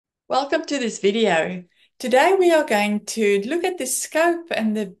Welcome to this video. Today we are going to look at the scope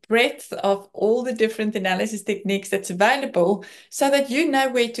and the breadth of all the different analysis techniques that's available so that you know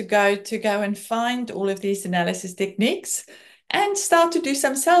where to go and find all of these analysis techniques and start to do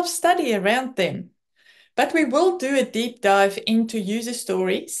some self-study around them. But we will do a deep dive into user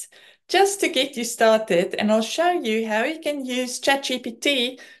stories just to get you started, and I'll show you how you can use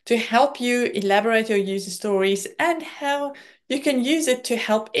ChatGPT to help you elaborate your user stories and how you can use it to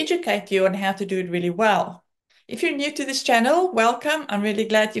help educate you on how to do it really well. If you're new to this channel, welcome. I'm really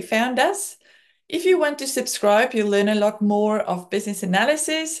glad you found us. If you want to subscribe, you'll learn a lot more of business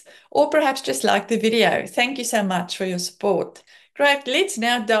analysis, or perhaps just like the video. Thank you so much for your support. Great, let's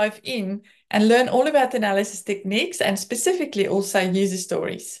now dive in and learn all about analysis techniques and specifically also user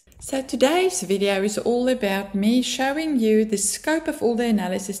stories. So today's video is all about me showing you the scope of all the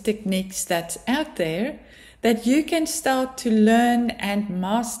analysis techniques that's out there that you can start to learn and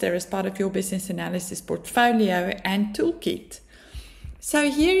master as part of your business analysis portfolio and toolkit. So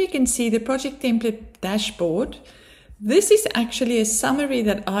here you can see the project template dashboard. This is actually a summary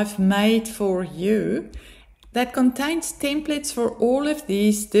that I've made for you that contains templates for all of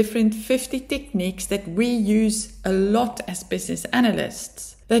these different 50 techniques that we use a lot as business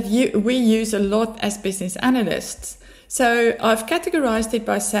analysts. So I've categorized it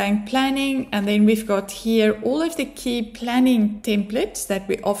by saying planning, and then we've got here all of the key planning templates that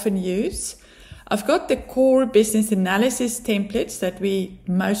we often use. I've got the core business analysis templates that we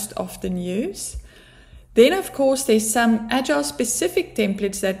most often use. Then, of course, there's some agile specific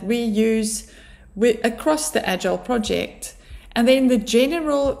templates that we use across the agile project. And then the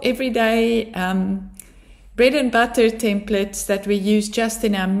general everyday bread and butter templates that we use just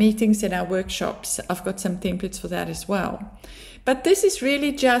in our meetings and our workshops. I've got some templates for that as well. But this is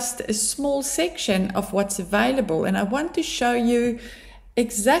really just a small section of what's available, and I want to show you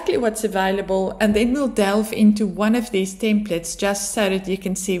exactly what's available, and then we'll delve into one of these templates just so that you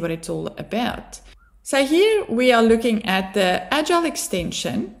can see what it's all about. So here we are looking at the Agile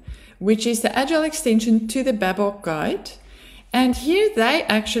extension, which is the Agile extension to the Babok guide. And here they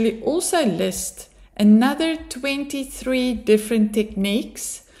actually also list another 23 different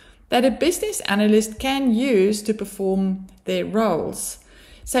techniques that a business analyst can use to perform their roles.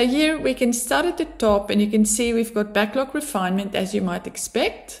 So here we can start at the top, and you can see we've got backlog refinement, as you might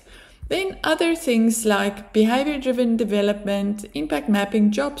expect. Then other things like behavior-driven development, impact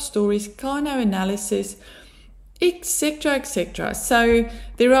mapping, job stories, Kano analysis, etc., etc. So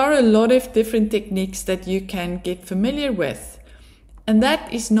there are a lot of different techniques that you can get familiar with. And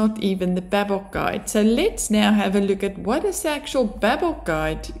that is not even the Babok guide. So let's now have a look at what does the actual Babok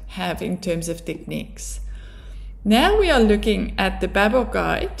guide have in terms of techniques. Now we are looking at the Babok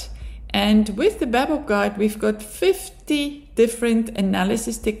guide, and with the Babok guide we've got 50 different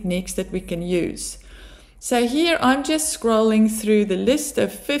analysis techniques that we can use. So here I'm just scrolling through the list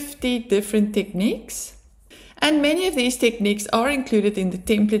of 50 different techniques. And many of these techniques are included in the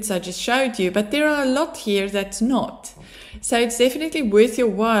templates I just showed you, but there are a lot here that's not. So it's definitely worth your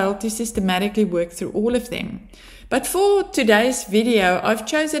while to systematically work through all of them. But for today's video, I've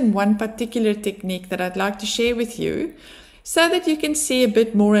chosen one particular technique that I'd like to share with you so that you can see a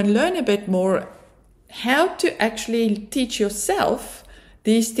bit more and learn a bit more how to actually teach yourself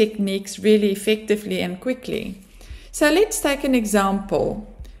these techniques really effectively and quickly. So let's take an example.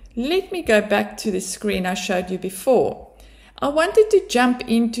 Let me go back to the screen I showed you before. I wanted to jump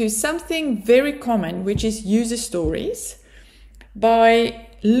into something very common, which is user stories, by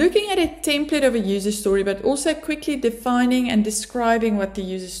looking at a template of a user story, but also quickly defining and describing what the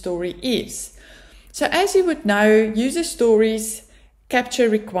user story is. So as you would know, user stories capture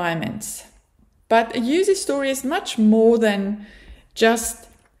requirements, but a user story is much more than just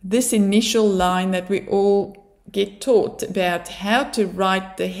this initial line that we all get taught about how to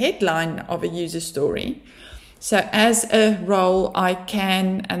write the headline of a user story. So as a role, I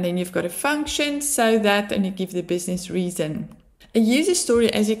can, and then you've got a function, so that, and you give the business reason. A user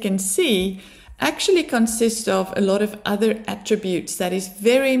story, as you can see, actually consists of a lot of other attributes that is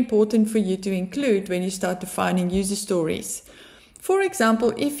very important for you to include when you start defining user stories. For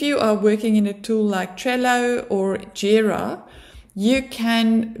example, if you are working in a tool like Trello or Jira, you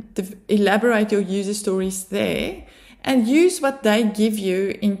can elaborate your user stories there and use what they give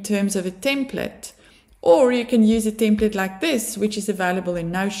you in terms of a template. Or you can use a template like this, which is available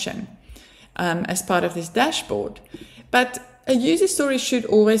in Notion as part of this dashboard. But a user story should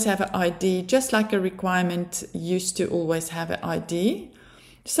always have an ID, just like a requirement used to always have an ID,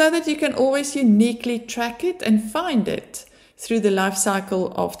 so that you can always uniquely track it and find it through the life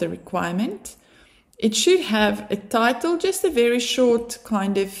cycle of the requirement. It should have a title, just a very short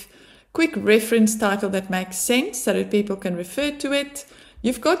kind of quick reference title that makes sense so that people can refer to it.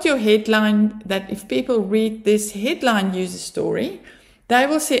 You've got your headline that if people read this headline user story, they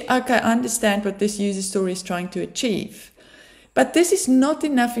will say, okay, I understand what this user story is trying to achieve. But this is not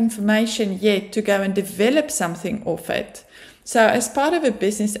enough information yet to go and develop something off it. So as part of a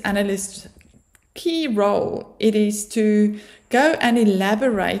business analyst's key role, it is to go and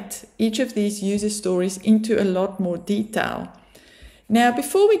elaborate each of these user stories into a lot more detail. Now,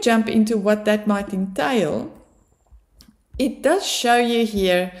 before we jump into what that might entail, it does show you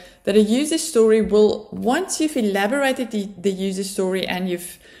here that a user story will, once you've elaborated the user story and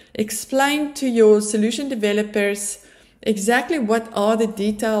you've explained to your solution developers exactly what are the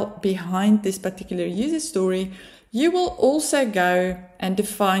detail behind this particular user story, you will also go and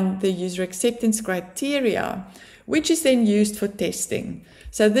define the user acceptance criteria, which is then used for testing.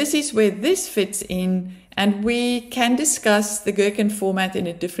 So this is where this fits in, and we can discuss the Gherkin format in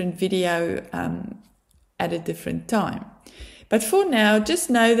a different video at a different time. But for now, just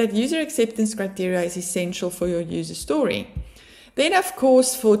know that user acceptance criteria is essential for your user story. Then, of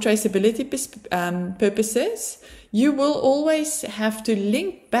course, for traceability purposes, you will always have to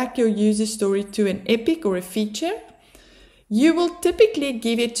link back your user story to an epic or a feature. You will typically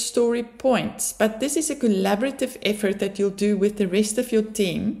give it story points, but this is a collaborative effort that you'll do with the rest of your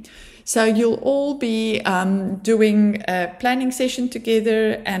team. So you'll all be doing a planning session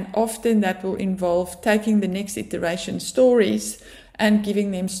together, and often that will involve taking the next iteration stories and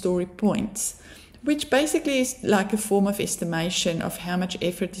giving them story points, which basically is like a form of estimation of how much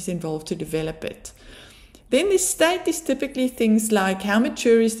effort is involved to develop it. Then the state is typically things like, how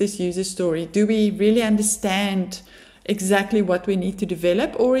mature is this user story? Do we really understand exactly what we need to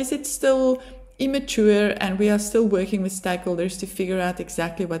develop, or is it still immature and we are still working with stakeholders to figure out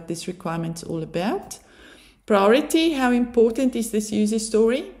exactly what this requirement is all about? Priority, how important is this user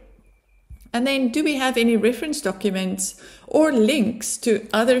story? And then, do we have any reference documents or links to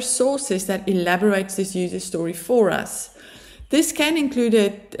other sources that elaborates this user story for us? This can include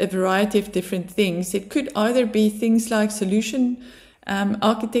a variety of different things. It could either be things like solution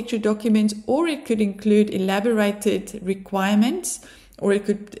architecture documents, or it could include elaborated requirements, or it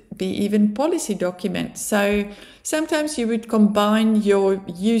could be even policy documents. So sometimes you would combine your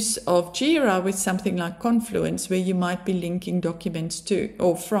use of Jira with something like Confluence, where you might be linking documents to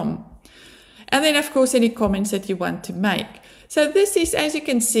or from. And then, of course, any comments that you want to make. So this is, as you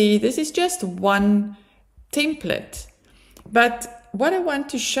can see, this is just one template. But what I want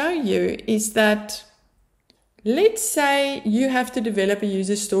to show you is that, let's say you have to develop a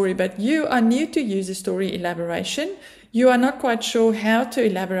user story, but you are new to user story elaboration. You are not quite sure how to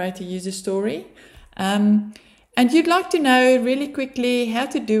elaborate a user story. And you'd like to know really quickly how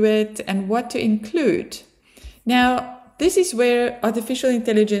to do it and what to include. Now, this is where artificial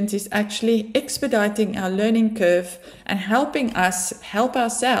intelligence is actually expediting our learning curve and helping us help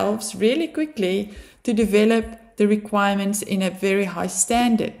ourselves really quickly to develop the requirements in a very high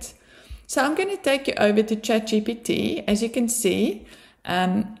standard. So I'm going to take you over to ChatGPT. As you can see,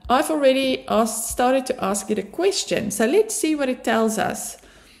 I've already started to ask it a question. So let's see what it tells us.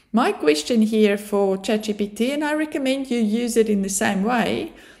 My question here for ChatGPT, and I recommend you use it in the same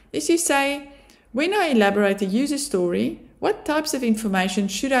way, is you say, when I elaborate a user story, what types of information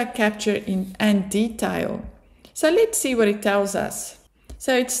should I capture in and detail? So let's see what it tells us.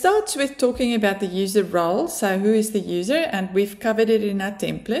 So it starts with talking about the user role. So who is the user? And we've covered it in our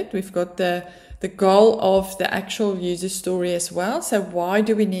template. We've got the goal of the actual user story as well. So why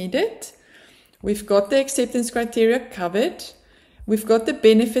do we need it? We've got the acceptance criteria covered. We've got the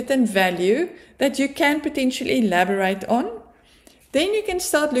benefit and value that you can potentially elaborate on. Then you can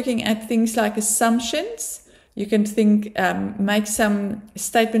start looking at things like assumptions. You can make some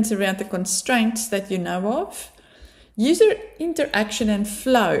statements around the constraints that you know of. User interaction and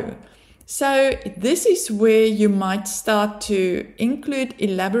flow. So this is where you might start to include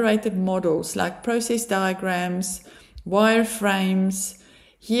elaborated models like process diagrams, wireframes.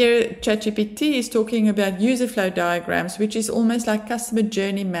 Here, ChatGPT is talking about user flow diagrams, which is almost like customer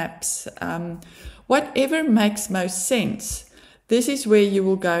journey maps. Whatever makes most sense. This is where you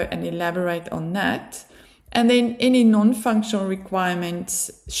will go and elaborate on that. And then any non-functional requirements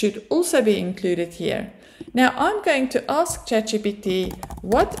should also be included here. Now I'm going to ask ChatGPT,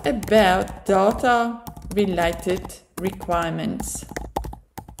 what about data-related requirements?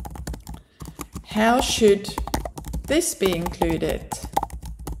 How should this be included?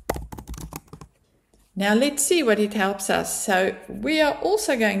 Now let's see what it helps us. So we are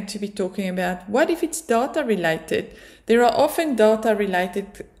also going to be talking about what if it's data related. There are often data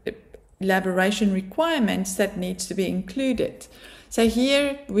related elaboration requirements that needs to be included. So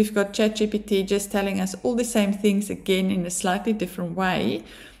here we've got ChatGPT just telling us all the same things again in a slightly different way.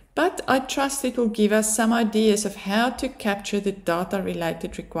 But I trust it will give us some ideas of how to capture the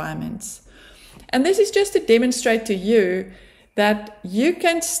data-related requirements. And this is just to demonstrate to you that you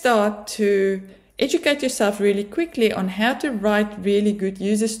can start to educate yourself really quickly on how to write really good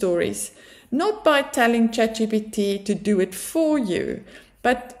user stories, not by telling ChatGPT to do it for you,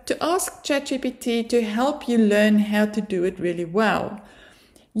 but to ask ChatGPT to help you learn how to do it really well.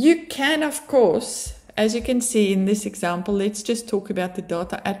 You can, of course, as you can see in this example, let's just talk about the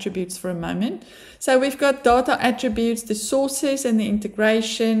data attributes for a moment. So we've got data attributes, the sources and the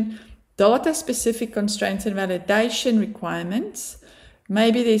integration, data-specific constraints and validation requirements.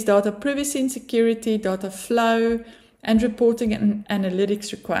 Maybe there's data privacy and security, data flow, and reporting and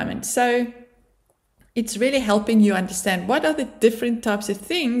analytics requirements. So it's really helping you understand what are the different types of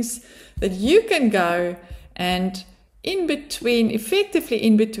things that you can go and in between, effectively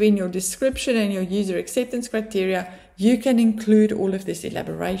in between your description and your user acceptance criteria, you can include all of this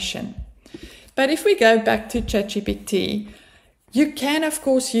elaboration. But if we go back to ChatGPT, you can of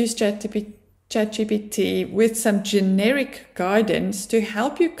course use ChatGPT with some generic guidance to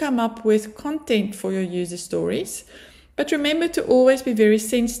help you come up with content for your user stories. But remember to always be very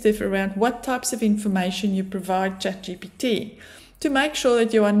sensitive around what types of information you provide ChatGPT to make sure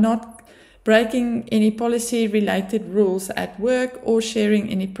that you are not breaking any policy-related rules at work or sharing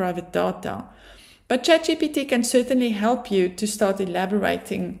any private data. But ChatGPT can certainly help you to start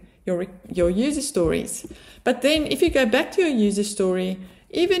elaborating your user stories. But then if you go back to your user story,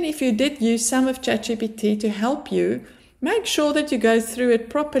 even if you did use some of ChatGPT to help you, make sure that you go through it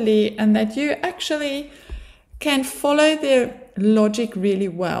properly and that you actually can follow the logic really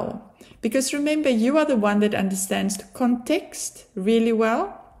well. Because remember, you are the one that understands the context really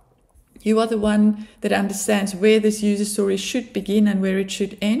well. You are the one that understands where this user story should begin and where it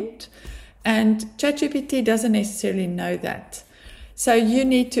should end. And ChatGPT doesn't necessarily know that. So you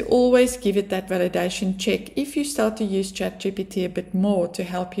need to always give it that validation check if you start to use ChatGPT a bit more to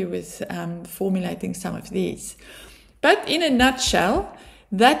help you with formulating some of these. But in a nutshell,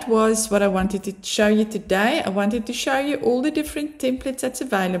 that was what I wanted to show you today. I wanted to show you all the different templates that's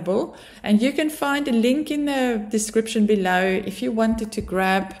available. And you can find a link in the description below if you wanted to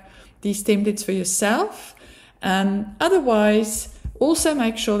grab these templates for yourself. Otherwise, also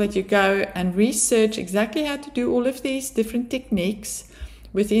make sure that you go and research exactly how to do all of these different techniques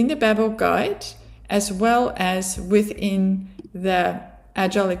within the Babel guide, as well as within the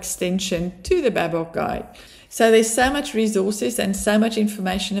Agile extension to the Babel guide. So there's so much resources and so much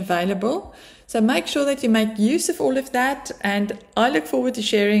information available. So make sure that you make use of all of that. And I look forward to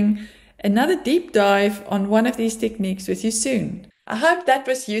sharing another deep dive on one of these techniques with you soon. I hope that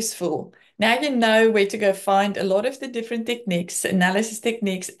was useful. Now you know where to go find a lot of the different techniques, analysis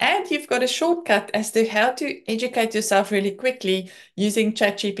techniques, and you've got a shortcut as to how to educate yourself really quickly using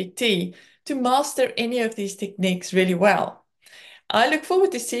ChatGPT to master any of these techniques really well. I look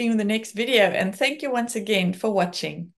forward to seeing you in the next video, and thank you once again for watching.